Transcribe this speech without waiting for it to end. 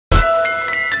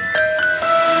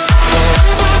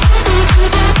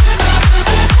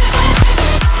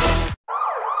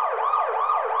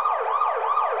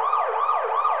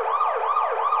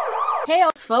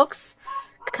folks.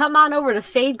 Come on over to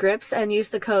Fade Grips and use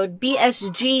the code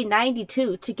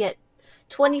BSG92 to get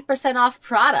 20% off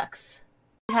products.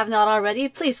 If you have not already,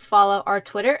 please follow our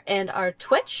Twitter and our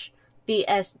Twitch,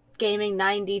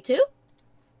 BSGaming92,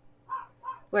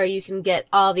 where you can get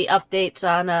all the updates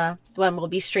on when we'll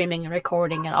be streaming and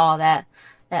recording and all that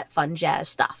fun jazz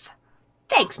stuff.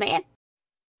 Thanks, man.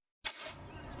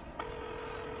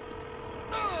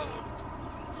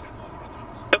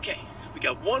 Okay, we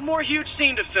got one more huge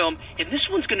scene to film, and this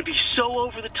one's gonna be so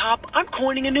over the top, I'm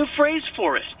coining a new phrase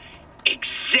for it.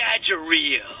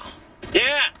 Exaggereel.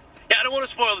 Yeah, I don't want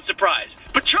to spoil the surprise,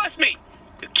 but trust me,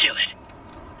 you'll kill it.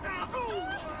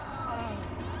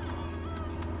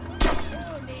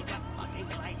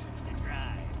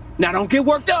 Now don't get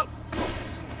worked up!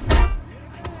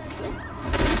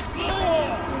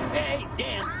 Hey,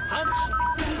 damn punks!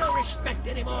 No respect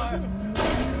anymore!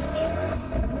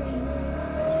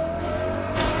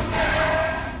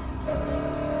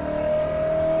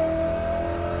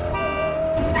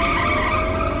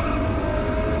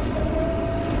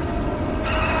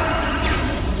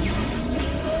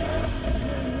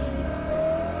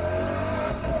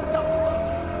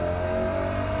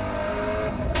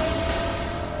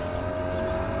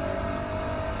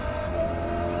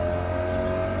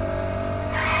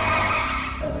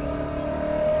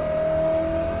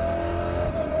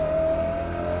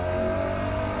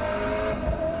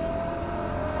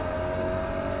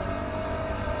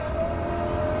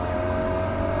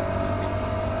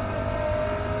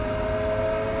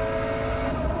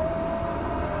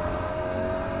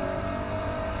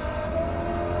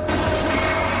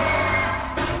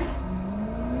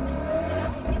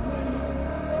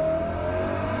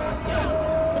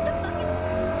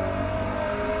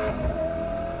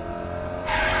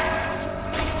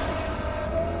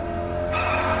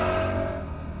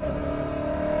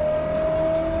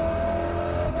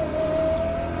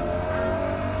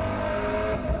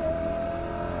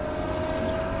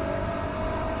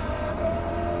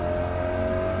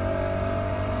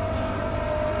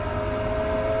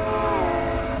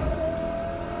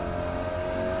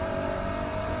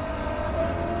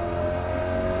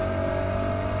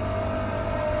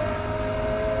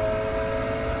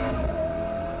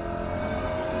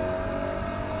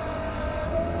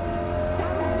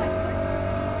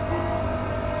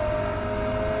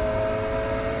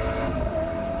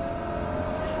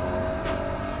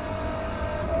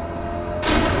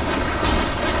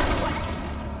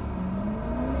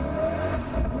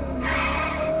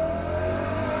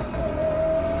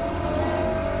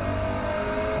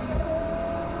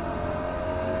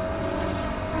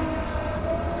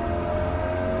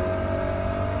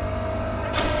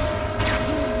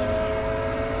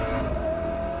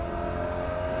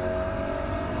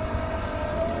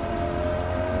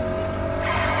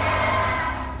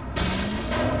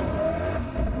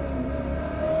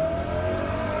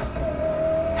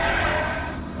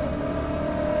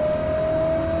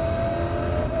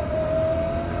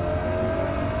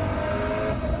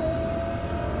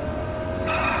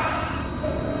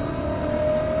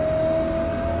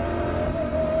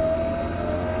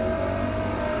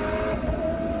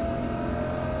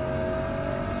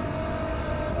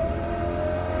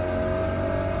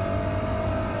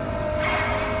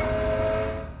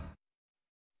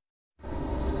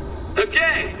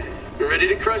 Okay, you ready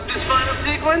to crush this final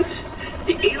sequence?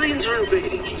 The aliens are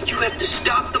invading, and you have to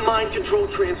stop the mind control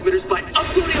transmitters by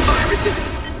uploading viruses.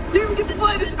 You can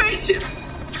fly the spaceship.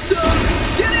 So,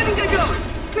 get in and get going.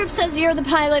 Script says you're the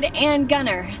pilot and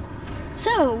gunner.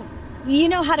 So, you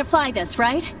know how to fly this,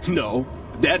 right? No,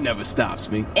 that never stops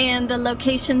me. And the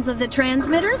locations of the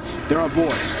transmitters? They're on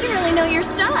board. You really know your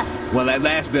stuff. Well, that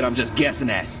last bit I'm just guessing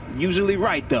at. Usually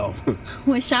right, though.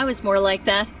 Wish I was more like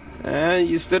that.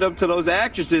 You stood up to those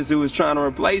actresses who was trying to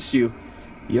replace you.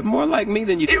 You're more like me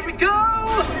than you... Here we go!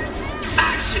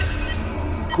 Action!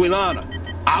 Quilana,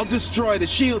 I'll destroy the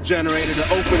shield generator to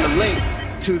open the link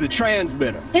to the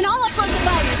transmitter. And I'll upload the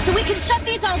virus so we can shut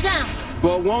these all down.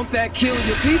 But won't that kill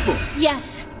your people?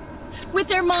 Yes. With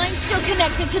their minds still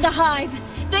connected to the hive,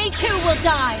 they too will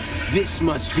die. This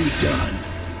must be done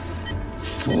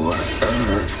for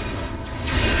Earth.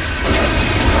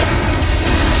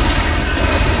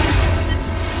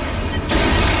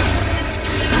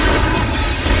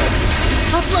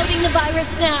 Uploading the virus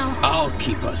now. I'll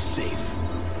keep us safe.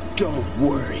 Don't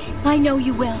worry. I know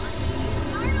you will.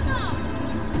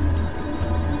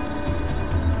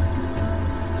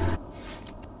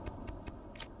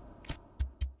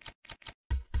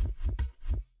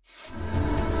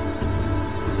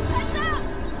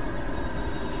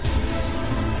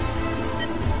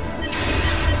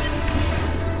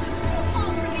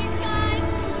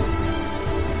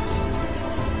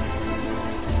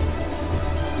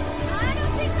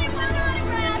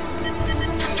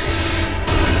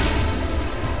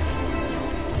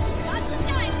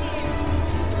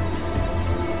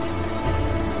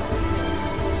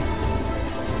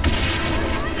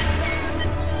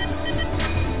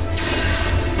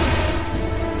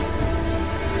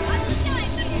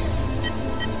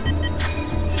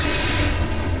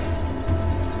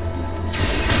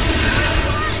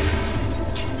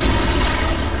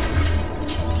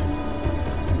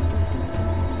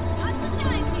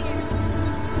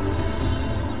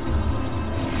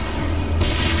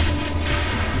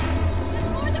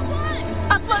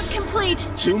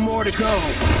 2 more to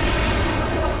go.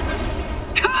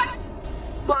 Cut!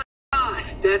 My God,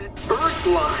 that birth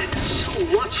line, so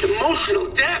much emotional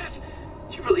depth.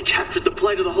 You really captured the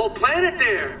plight of the whole planet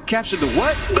there. Captured the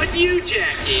what? But you,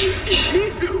 Jackie,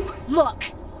 you. Look,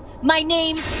 my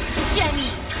name's Jenny.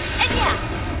 And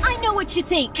yeah, I know what you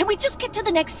think. Can we just get to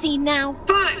the next scene now?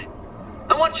 Fine.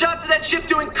 I want shots of that ship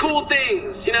doing cool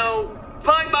things, you know,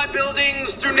 flying by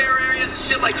buildings, through narrow areas,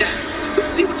 shit like that.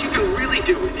 Let's see what you can really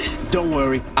do with it. Don't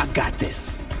worry, I got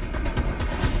this.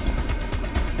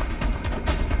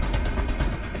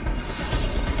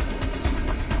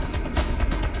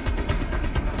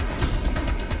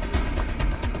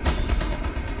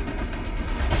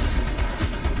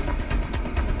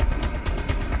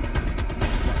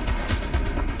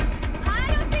 I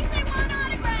don't think they want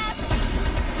autographs.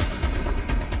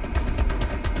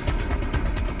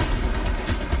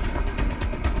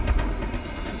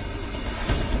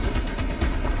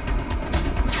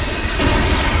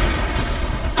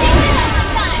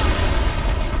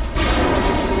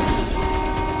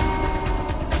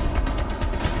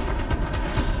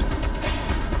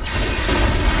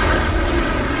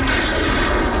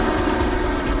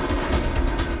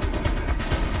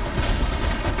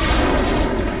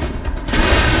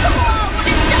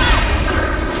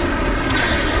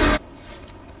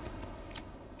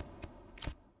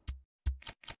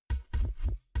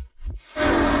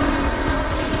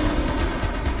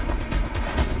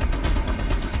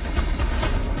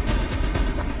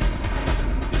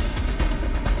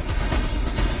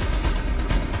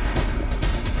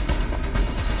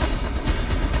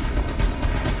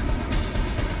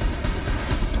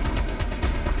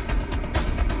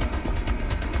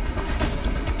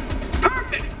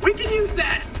 Perfect! We can use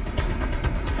that!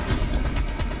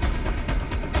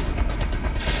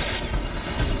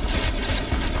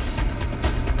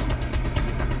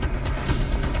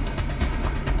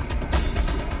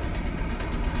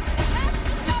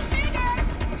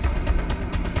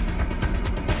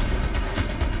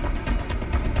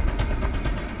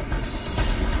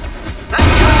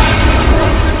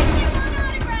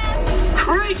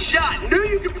 Great shot! Knew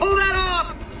you could pull that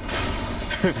off!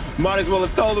 Might as well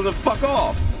have told him to fuck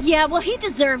off. Yeah, well, he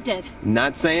deserved it.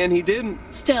 Not saying he didn't.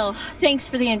 Still, thanks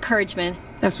for the encouragement.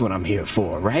 That's what I'm here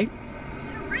for, right?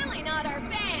 You're really not our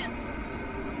fans.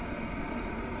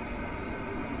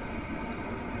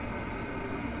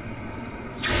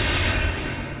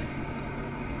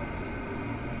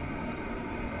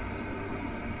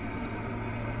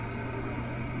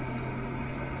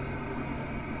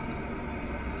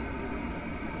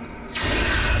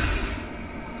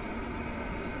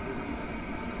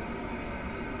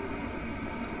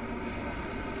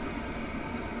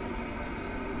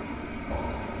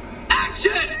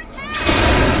 Action!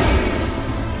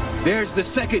 There's the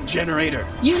second generator.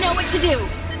 You know what to do.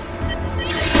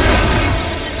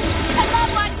 I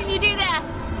love watching you do that.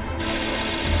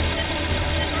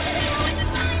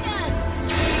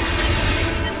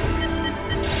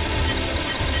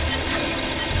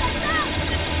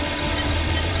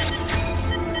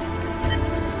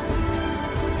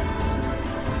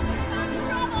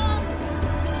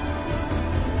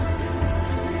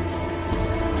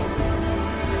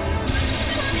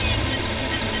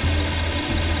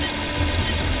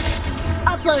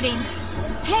 Uploading.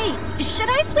 Hey, should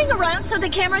I swing around so the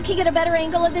camera can get a better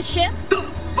angle of the ship? The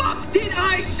fuck did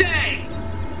I say?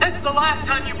 That's the last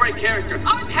time you break character.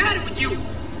 I've had it with you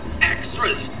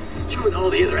extras. You and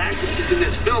all the other actresses in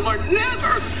this film are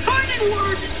never fighting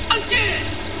words again.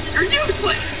 You're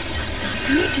useless.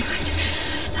 I'm gonna do it.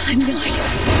 I'm not.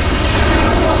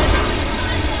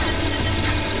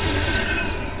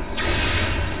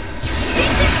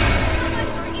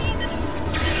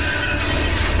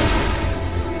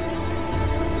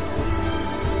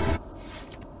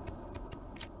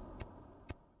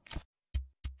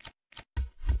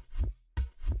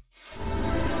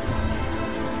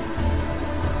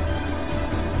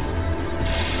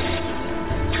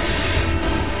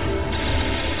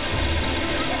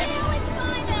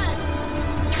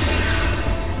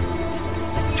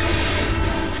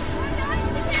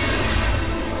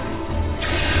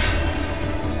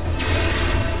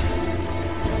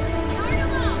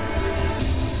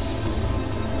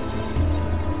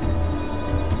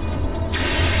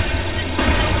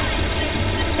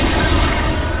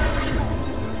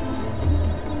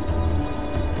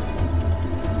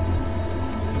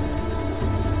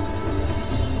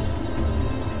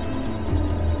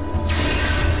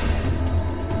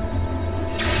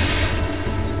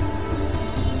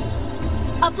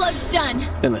 Upload's done.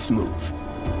 Then let's move.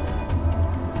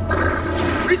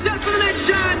 Reset for the next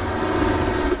shot.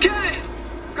 Okay,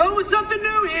 go with something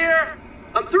new here.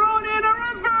 I'm throwing in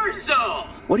a reversal!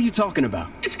 What are you talking about?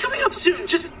 It's coming up soon,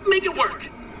 just make it work.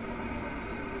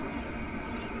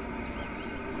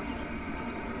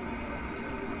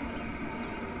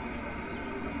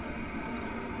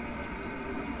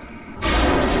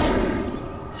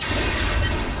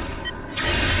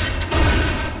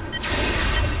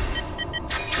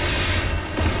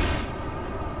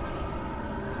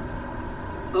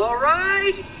 All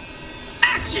right,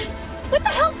 action! What the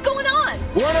hell's going on?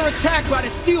 We're under attack by the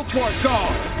Steelport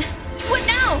Guard. What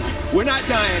now? We're not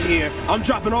dying here. I'm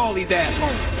dropping all these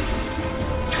assholes.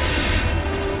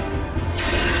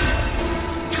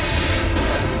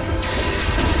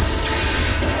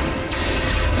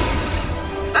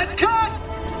 That's cut!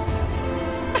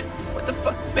 What the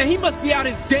fuck? Man, he must be out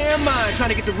his damn mind trying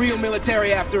to get the real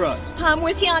military after us. I'm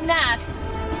with you on that.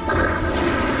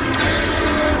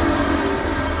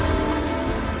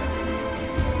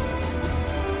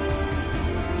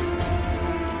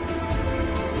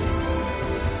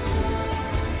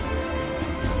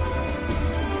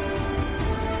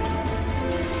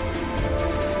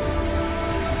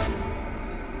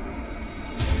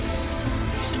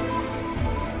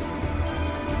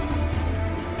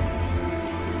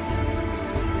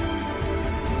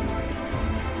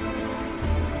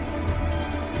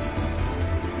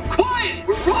 Quiet!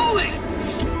 We're rolling!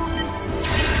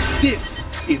 This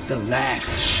is the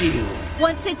last shield.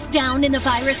 Once it's down and the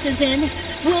virus is in,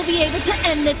 we'll be able to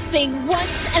end this thing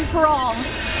once and for all.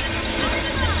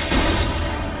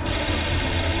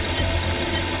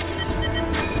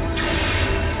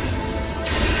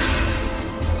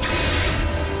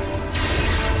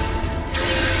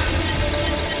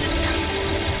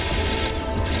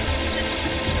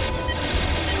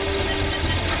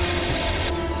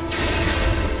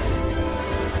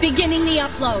 Beginning the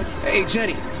upload. Hey,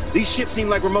 Jenny, these ships seem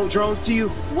like remote drones to you?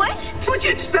 What? What'd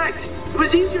you expect? It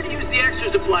was easier to use the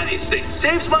extras to fly these things.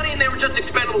 Saves money and they were just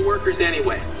expendable workers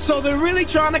anyway. So they're really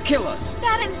trying to kill us.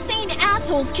 That insane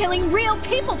asshole's killing real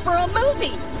people for a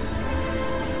movie.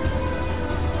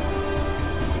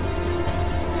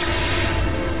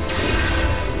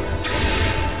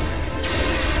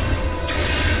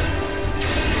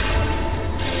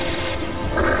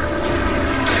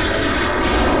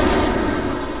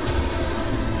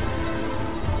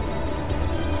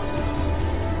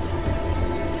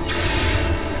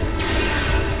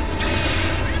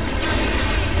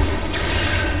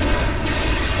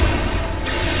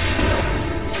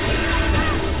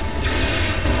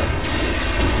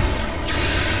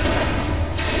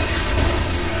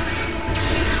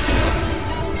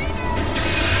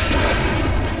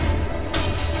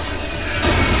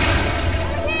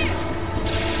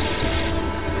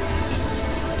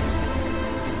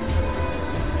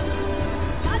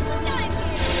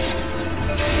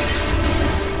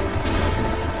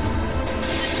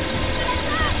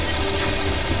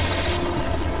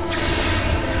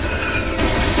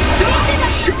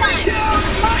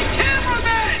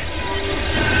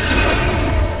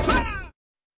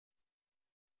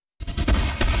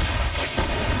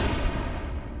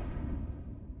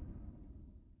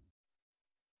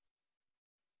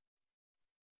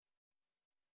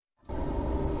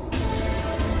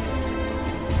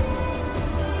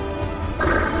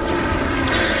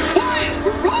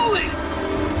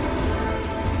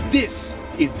 This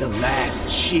is the last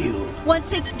shield.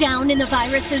 Once it's down and the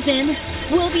virus is in,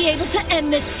 we'll be able to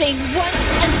end this thing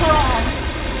once and for all.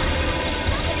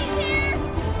 Somebody's here!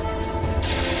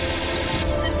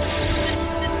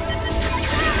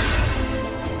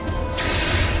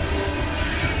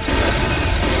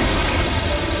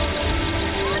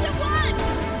 More than one!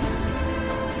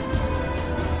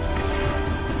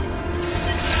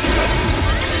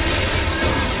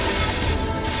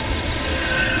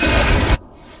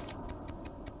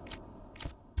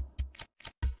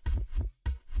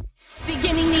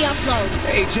 Beginning the upload.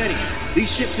 Hey, Jenny, these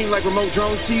ships seem like remote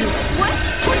drones to you? What?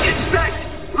 What'd you expect?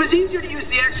 It was easier to use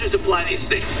the extras to fly these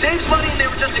things. Saves money and they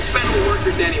were just expendable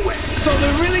workers anyway. So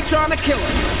they're really trying to kill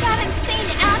us. That insane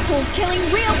asshole's killing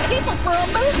real people for a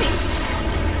movie.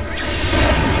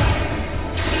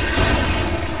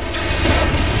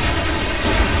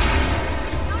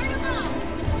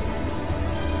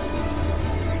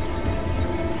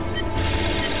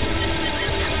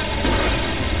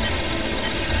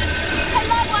 I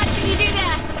love watching you do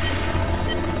that.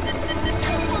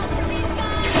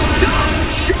 Stop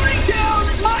shooting down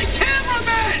my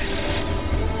cameraman!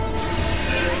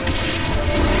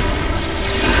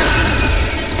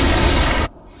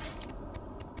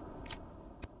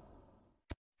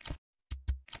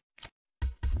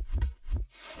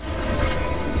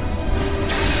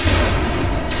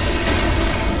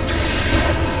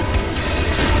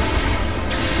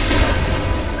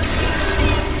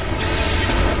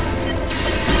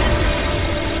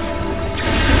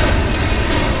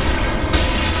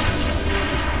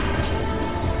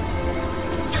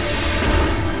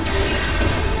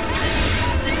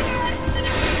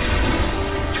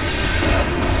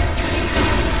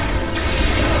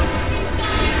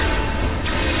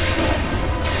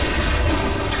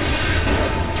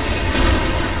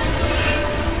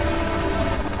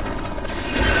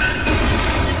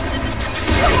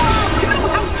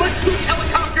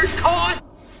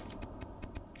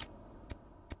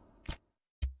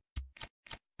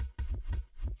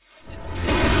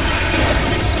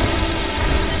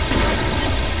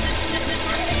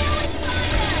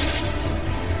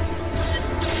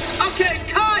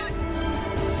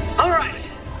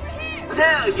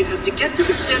 Now you have to get to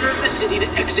the center of the city to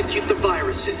execute the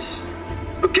viruses.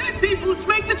 Okay, people, let's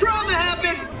make the drama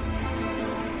happen!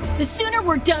 The sooner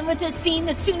we're done with this scene,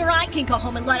 the sooner I can go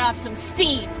home and let off some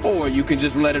steam. Or you can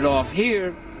just let it off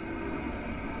here.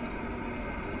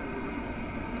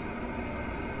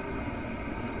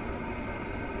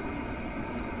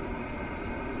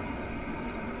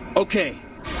 Okay,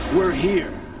 we're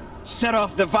here. Set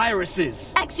off the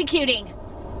viruses. Executing.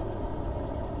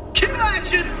 Kill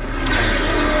action!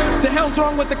 The hell's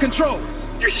wrong with the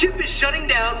controls? Your ship is shutting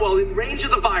down while in range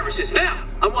of the viruses. Now,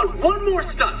 I want one more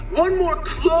stunt, one more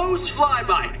close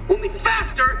flyby, only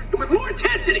faster and with more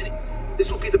intensity. This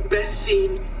will be the best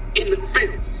scene in the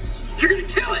film. You're gonna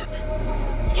kill it!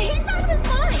 He's out of his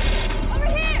mind! Over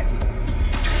here!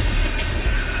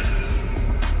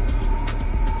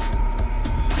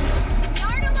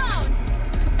 Yard alone!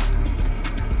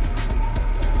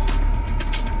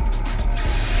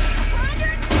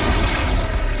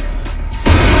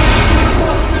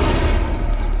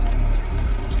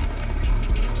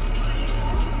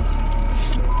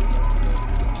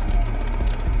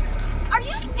 Are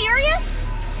you serious?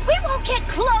 We won't get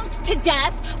close to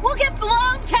death! We'll get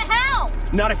blown to hell!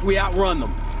 Not if we outrun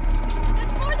them.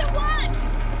 That's more than one!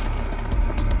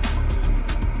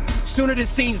 Sooner this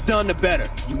scene's done, the better.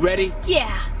 You ready?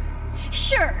 Yeah,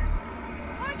 sure.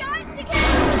 More guys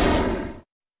together!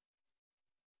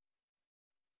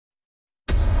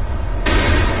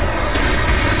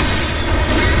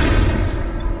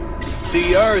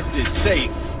 The Earth is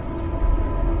safe.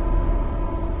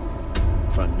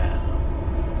 For now.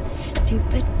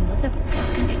 Stupid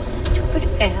motherfucking stupid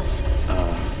ass.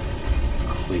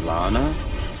 Quilana?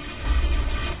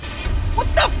 What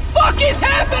the fuck is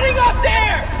happening up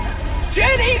there?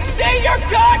 Jenny, say your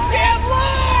goddamn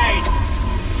line!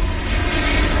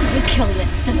 Let me kill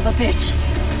that son of a bitch.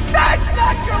 That's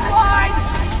not your line!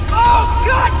 Oh,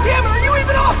 goddamn it, are you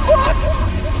even off book?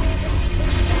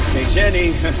 Hey,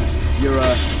 Jenny. You're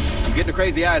getting the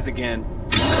crazy eyes again.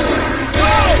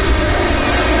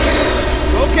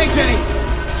 Okay, Jenny.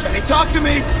 Jenny, talk to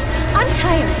me. I'm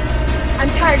tired. I'm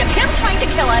tired of him trying to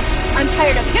kill us. I'm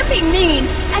tired of him being mean.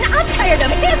 And I'm tired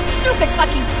of his stupid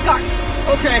fucking scarf.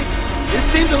 Okay. This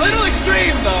seems a little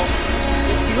extreme, though.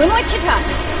 Just doing what you taught.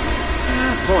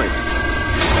 Point.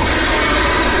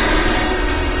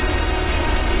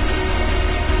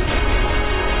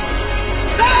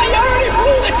 Ah, you already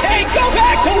blew the tank! Go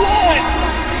back to one!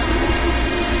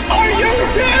 Are you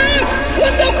dead?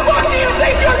 What the fuck do you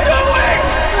think you're doing?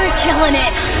 We're killing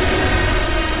it.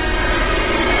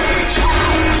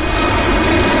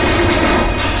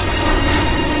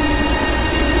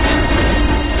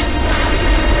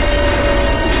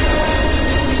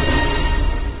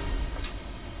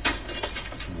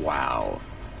 Wow.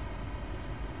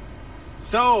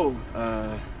 So,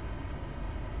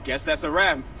 guess that's a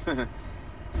wrap.